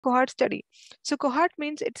cohort study. So cohort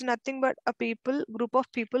means it's nothing but a group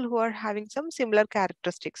of people who are having some similar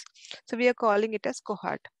characteristics. So we are calling it as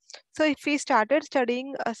cohort. So if we started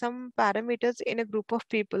studying some parameters in a group of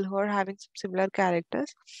people who are having some similar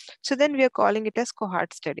characters, so then we are calling it as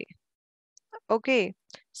cohort study. Okay,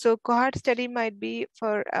 so cohort study might be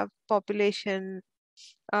for a population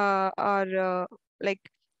or like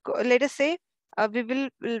let us say we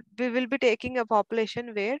will be taking a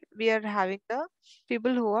population where we are having the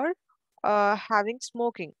people who are having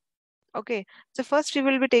smoking. Okay, so first we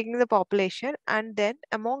will be taking the population, and then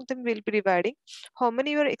among them we'll be dividing how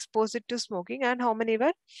many were exposed to smoking and how many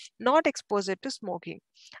were not exposed to smoking.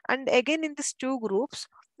 And again in these two groups,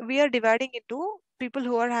 we are dividing into people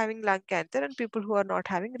who are having lung cancer and people who are not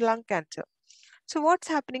having lung cancer. So what's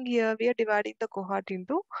happening here? We are dividing the cohort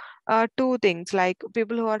into two things, like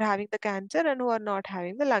people who are having the cancer and who are not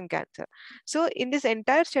having the lung cancer. So in this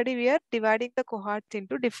entire study, we are dividing the cohorts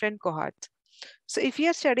into different cohorts. So if you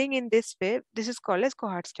are studying in this way, this is called as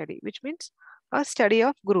cohort study, which means a study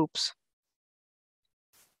of groups.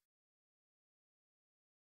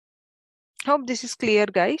 Hope this is clear,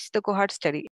 guys, the cohort study.